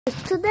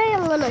Today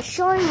I'm gonna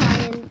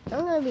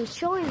be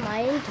showing my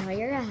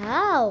entire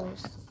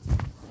house.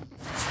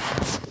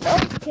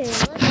 Okay,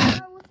 let's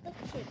start with the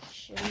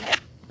kitchen.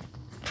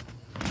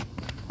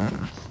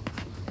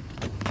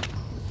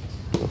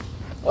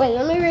 Wait,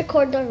 let me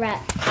record the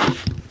rat.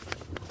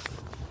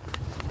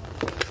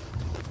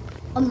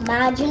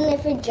 Imagine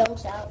if it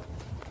jumps out.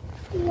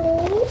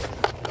 No.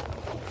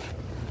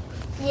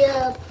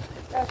 Yeah,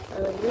 that's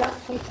really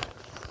nothing.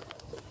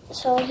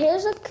 So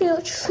here's a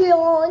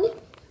kitchen.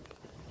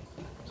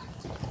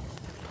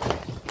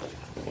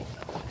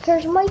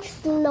 Here's my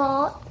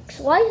snacks.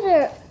 Why is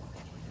there?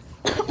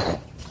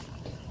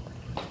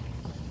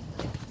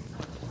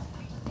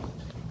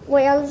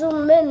 Wait, I'll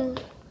zoom in.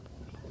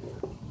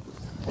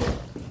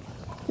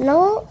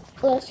 No,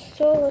 let's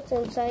show what's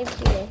inside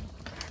here.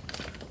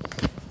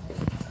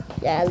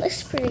 Yeah, it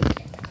looks pretty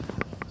good.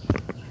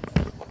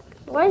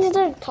 Why is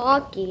there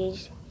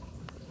talkies?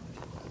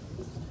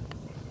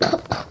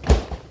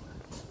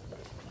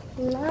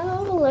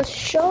 Now let's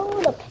show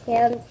the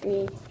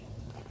pantry.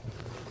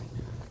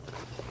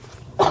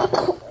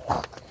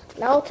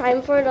 Now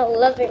time for the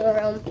living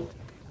room.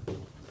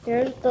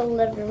 Here's the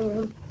living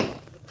room.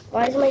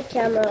 Why is my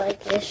camera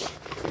like this?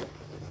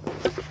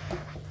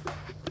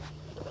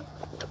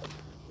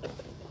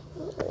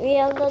 We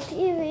have the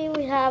TV,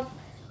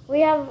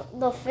 we have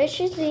the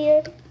fishes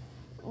here,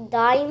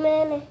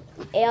 diamond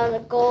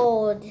and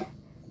gold.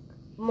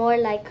 More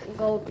like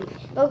goldy.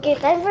 Okay,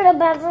 time for the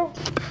bathroom.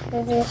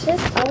 This is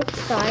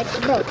outside.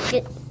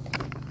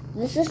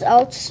 This is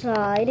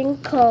outside in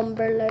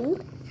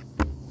Cumberland.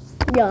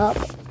 Yup,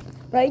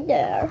 right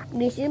there.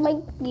 This is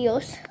my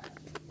views.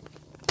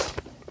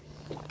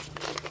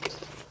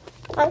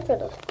 Time for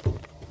the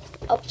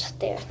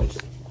upstairs.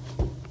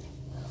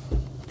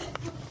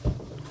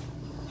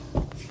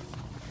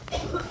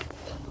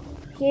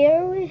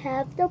 Here we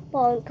have the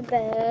bunk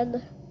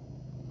bed.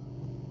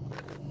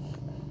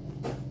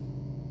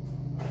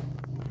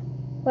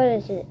 What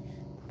is it?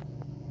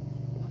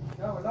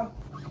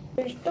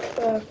 Here's the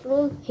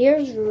bathroom.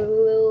 Here's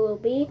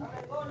Ruby.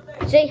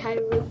 Say hi,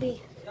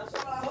 Ruby.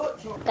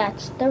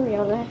 That's the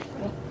real life.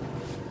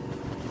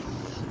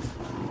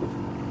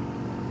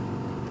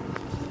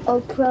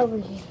 I'll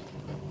probably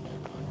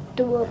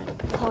do a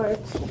part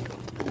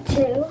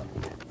 2.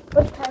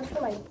 But time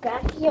for my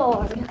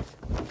backyard.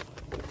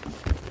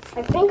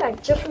 I think I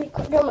just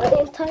recorded my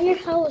entire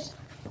house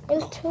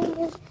in 2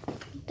 minutes.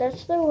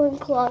 That's the one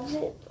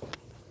closet.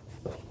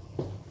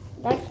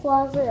 That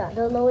closet, I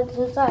don't know what's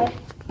inside.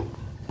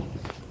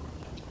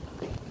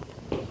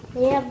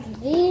 We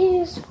have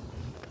these.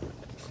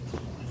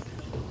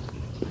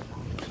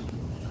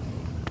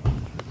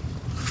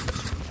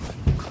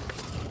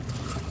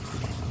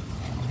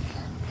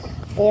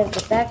 We have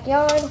the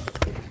backyard.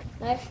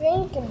 I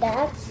think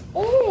that's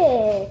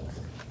it.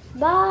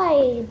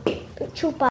 Bye. Chupa.